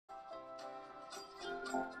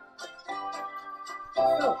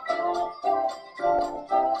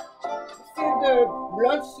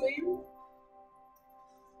bloodstream,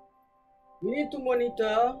 we need to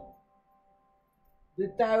monitor the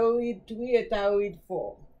thyroid 3 and thyroid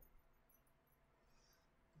 4.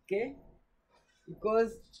 Okay?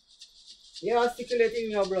 Because they are circulating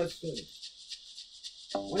in your bloodstream.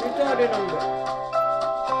 Monitor the number.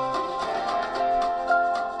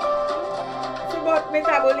 It's about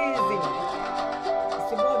metabolism.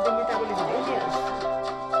 It's about the metabolism. Energy.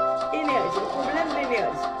 Energy. Le problème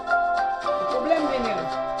d'énergie. Le problème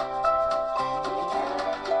d'énergie.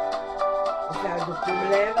 C'est le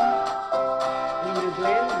problème in the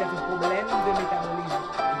gland, that's a problème de métabolisme.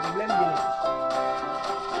 Le problème d'énergie.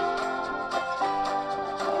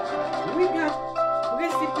 We got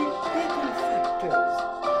precipitating factors.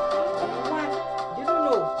 What? They don't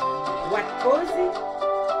know what causes it,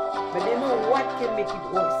 but they know what can make it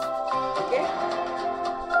worse. Okay?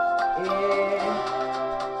 And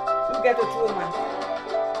you got a trauma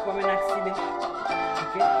from an accident.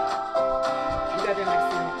 Okay? You got an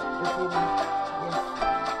accident, a trauma. Yes.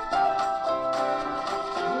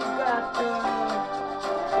 You got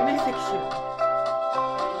an infection.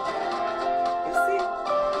 You see?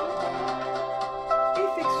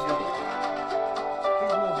 Infection is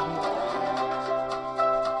not good.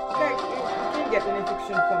 Okay, you can get an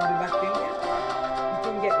infection from the bacteria. You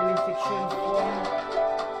can get an infection from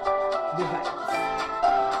the virus.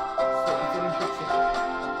 So it's an infection.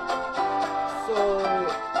 So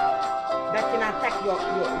that can attack your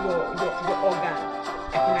organ.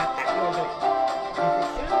 That can attack your organ.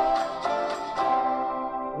 Infection.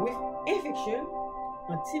 With infection,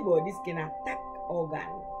 antibodies can attack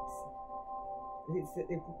organs.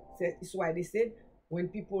 It's why they said when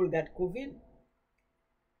people got COVID,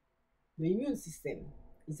 the immune system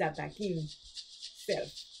is attacking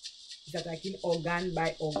self. It's attacking organ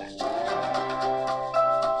by organ.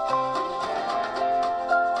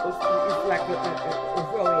 It's like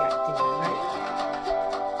overreacting, right?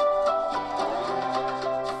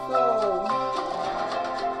 So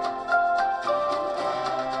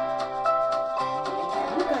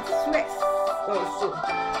look at stress also.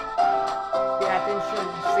 Pay attention,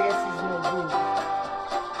 stress is not good.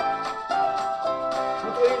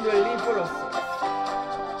 Controlling the level of stress.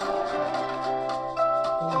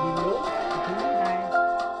 It can be low, it can be high.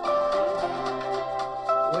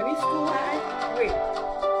 When it's too high, wait,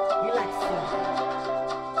 relaxing.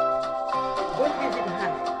 Don't leave it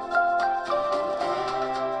high.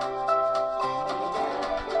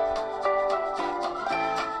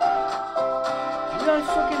 You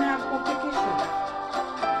also can have complications.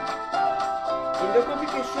 In the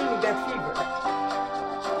complication, you got fever.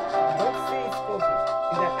 Don't say it's COVID.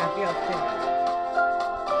 You got hyperthermia.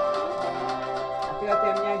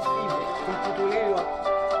 Hyperthermia is fever. To control your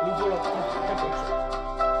level of temperature.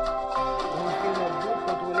 When you feel not good,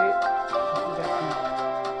 control it. You got fever.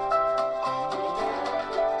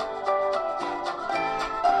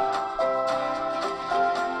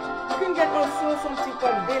 You can get also something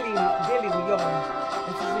called delirium.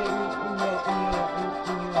 This is in your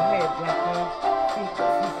head, like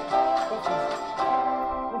confusion.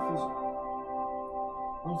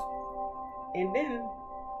 And then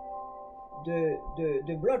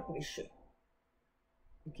the blood pressure.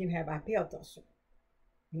 You can have hypertension.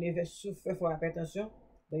 You never suffer for hypertension,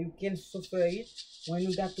 but you can suffer it when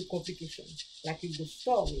you got to complications, like you go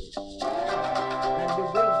storming. And the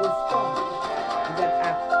brain goes storming. You got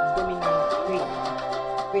abdominal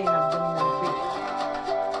pain, abdominal pain.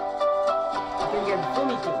 You can get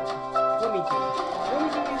vomiting.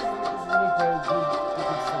 Vomiting is not very good if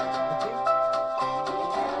it's not, okay?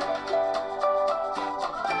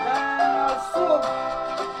 And also,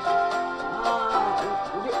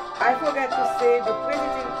 I forgot to say the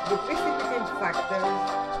precipitating factors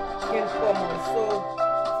can come also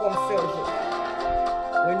from surgery.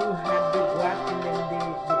 When you have the graft and then they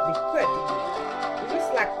cut it. It looks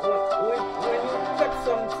like when you cut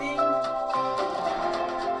something,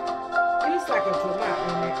 it looks like a trauma,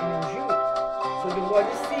 an injury. So the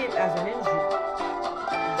body sees it as an injury.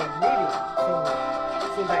 That bleeding.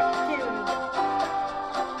 So that can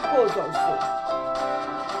cause also.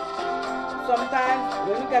 Sometimes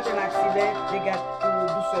when you get an accident, they got to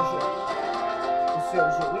do surgery. The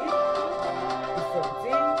surgery is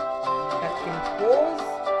something that can cause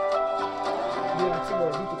the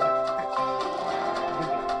antibody to attack the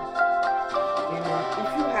blood. And if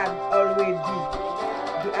you have already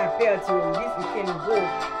the hyperthyroidism, you can go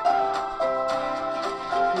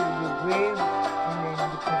to the brain and then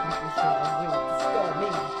the complication of brain to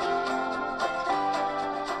storming.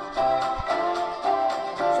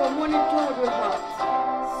 So monitor the heart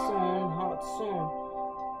sound,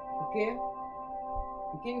 okay?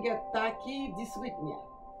 You can get tachydyspnea.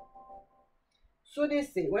 So they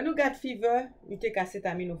say when you got fever, you take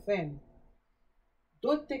acetaminophen.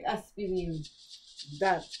 Don't take aspirin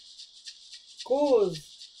that cause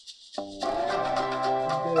the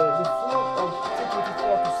flow of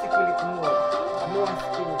T24 to circulate more. No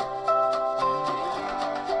aspirin.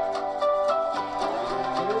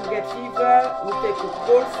 When you get fever, you take a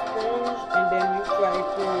cold sponge and then you try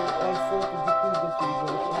to also to decrease the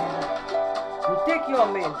fever. You take your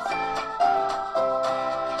meds.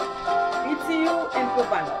 PTU and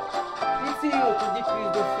propanol. PTU to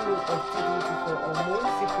decrease the flow of T24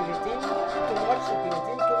 hormones circulating, too much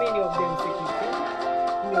circulating, too many of them circulating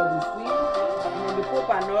in your bloodstream, and then the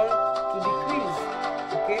propanol to decrease,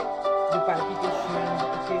 okay, the palpitation,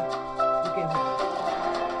 okay, you can have.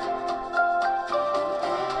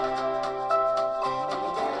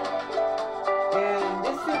 And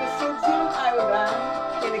this is the sodium iodine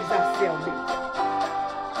can exacerbate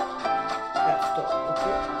that stuff,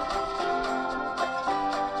 okay.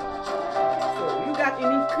 An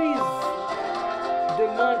increased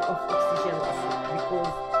demand of oxygen also,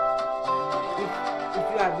 because if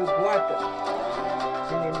you have the water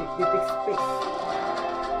and then they take space,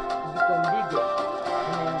 it become bigger,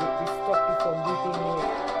 and then they stop you from breathing air,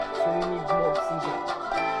 so you need more oxygen.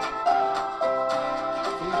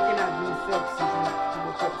 So you can administer oxygen to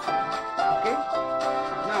the person. Okay?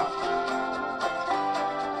 Now,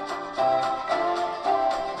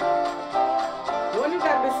 when you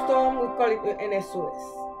got the storm, we call it an SOS.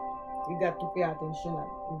 You got to pay attention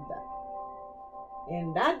with that.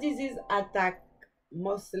 And that disease attack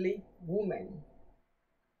mostly women.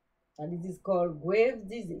 That disease is called Graves'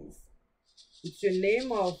 disease. It's the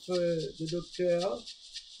name of the doctor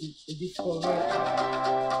who discovered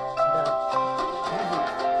that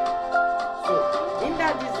disease. So in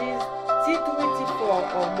that disease, T24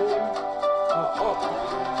 hormone are up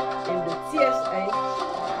and the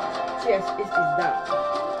TSH is down.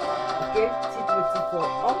 Okay, T24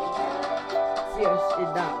 up, TSH is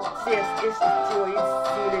down. TSH is thyroid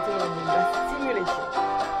stimulating hormone. That stimulation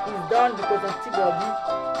is done because antibody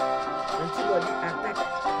attack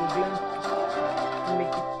the gland to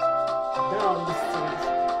make it down the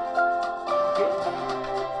stimulation. Okay,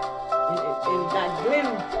 and that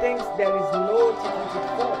gland thinks there is no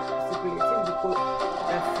T24 circulating because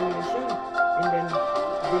that stimulation, and then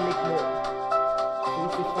they make more. So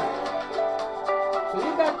it's a fact. So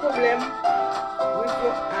you got problem with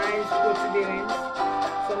your eyes, protuberance.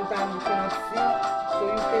 Sometimes you cannot see, so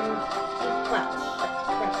you can put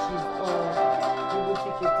patches or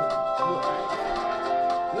lubricating your eyes.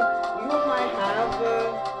 You might have a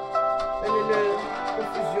little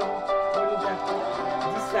confusion when you got to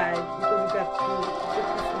decide, because you got to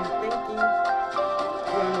focus on thinking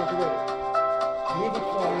you are not well. Leave it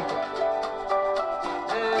for a little.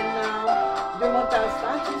 And the mental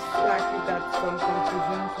status, like you got some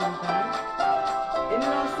confusion sometimes. And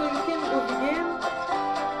then also you can go vegan,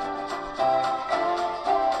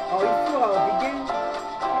 or if you are vegan,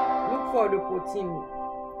 look for the protein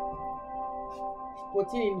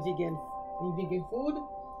in vegan food.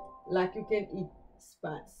 Like you can eat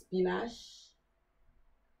spinach,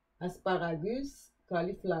 asparagus,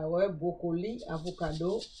 cauliflower, broccoli,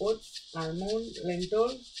 avocado, oats, almond,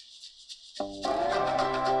 lentils.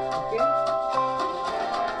 Okay?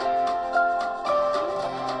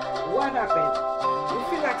 What happened? You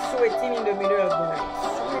feel like sweating in the middle of the night.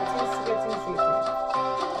 Sweating.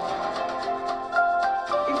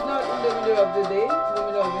 If not in the middle of the day, in the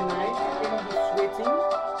middle of the night, you can be sweating.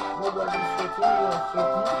 Nobody is sweating, you are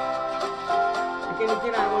sweating. You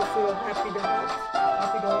can have also happy the heart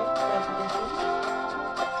palpitation.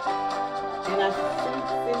 And at the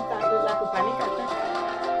same time, like a panic attack.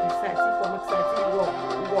 Anxiety, you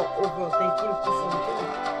walk overthinking to something.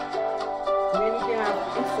 And then you can have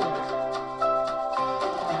insomnia.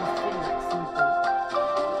 And you feel like sleeping.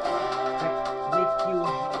 Like make you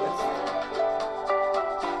rest.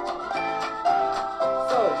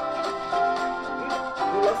 So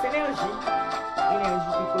you lost energy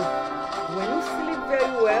because when you sleep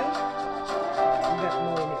very well, you got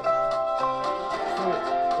more energy. So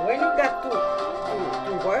when you got to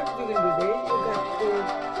work during the day, you got to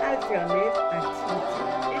alternate activity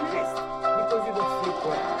and rest because you don't sleep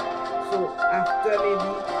well. So after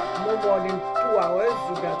maybe no more than 2 hours,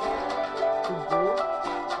 you got to go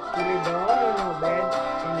to lay down on your bed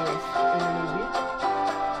and rest a little bit.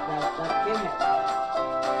 That can help.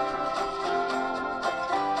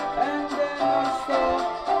 And then also,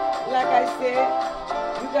 like I said,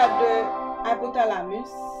 you got the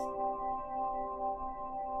hypothalamus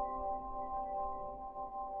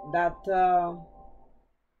that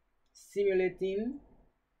stimulating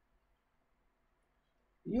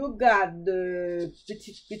You got the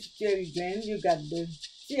pituitary gland, you got the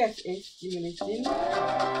TSH stimulation.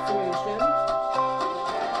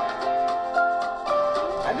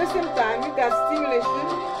 At the same time, you got stimulation,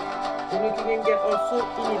 and you can get also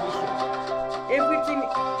inhibition. Everything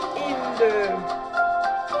in the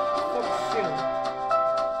function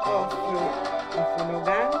of an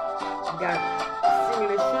organ got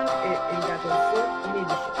stimulation and got also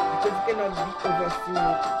inhibition, because you cannot be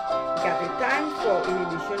overstimulated. You got a time for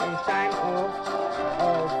inhibition and time of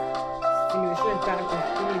stimulation and time of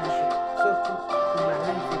inhibition. So to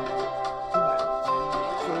balance it, to balance.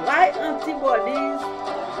 So why antibodies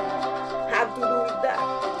have to do with that?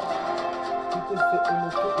 Because the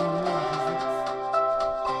autoimmune disease.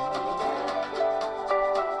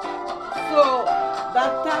 So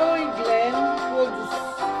that thyroid gland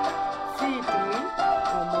produces C3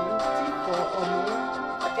 hormone, T4 hormone,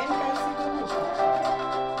 and calcitonin.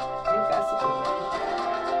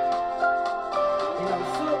 And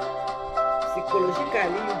also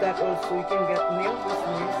psychologically you can get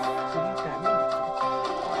nervousness, irritability.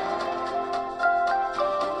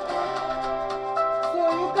 So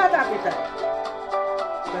you got appetite,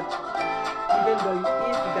 but even though you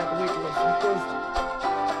eat, you got weight loss, because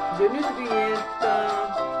the nutrient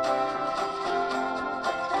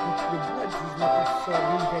the body is not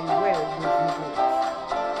absorbing very well those nutrients,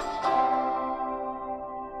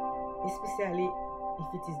 especially if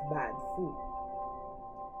it is bad food.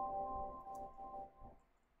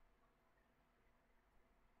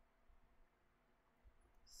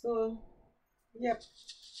 So, yep,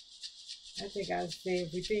 I think I'll say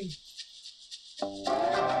everything.